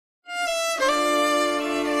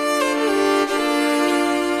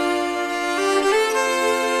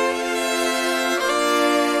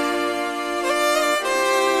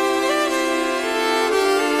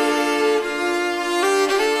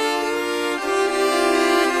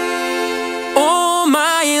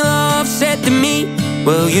to me,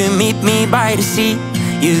 will you meet me by the sea?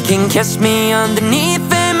 You can kiss me underneath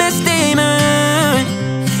the misty moon.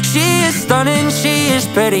 She is stunning, she is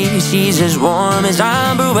pretty, she's as warm as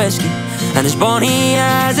amber whiskey and as bonny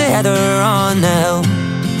as a heather on the hill.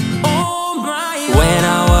 When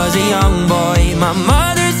I was a young boy, my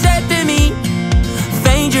mother said to me,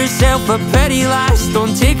 find yourself a pretty lass,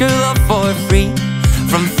 don't take her love for free.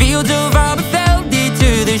 From fields of Aberfeldy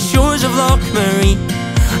to the shores of Loch Marree,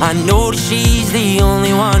 I know that she's the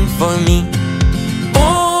only one for me.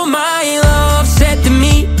 Oh, my love said to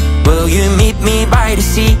me, will you meet me by the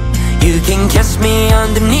sea? You can kiss me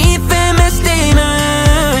underneath the misty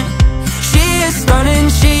moon. She is stunning,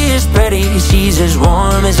 she is pretty, she's as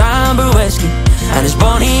warm as amber whiskey and as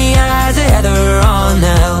bonny as a heather on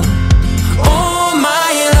the hill. Oh,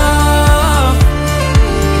 my love.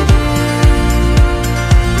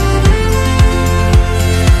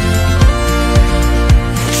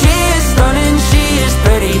 She is stunning, she is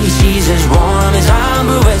pretty, she's as warm as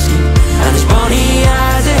amber whiskey and as bonny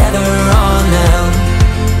as a heather on the hill.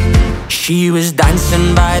 She was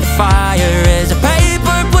dancing by the fire as a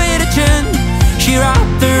piper played a tune. She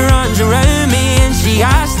wrapped her arms around me and she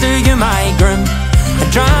asked, are you my groom? A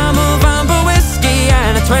dram of amber whiskey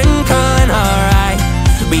and a twinkle in her eye.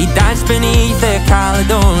 We danced beneath the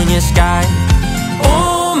Caledonia sky.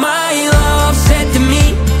 Oh, my love said to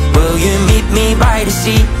me, will you meet me by the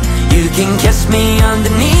sea? You can kiss me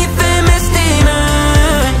underneath the misty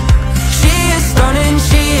moon. She is stunning,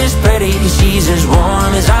 she is pretty, she's as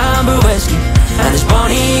warm as amber whiskey and as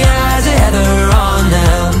bonny as a heather on the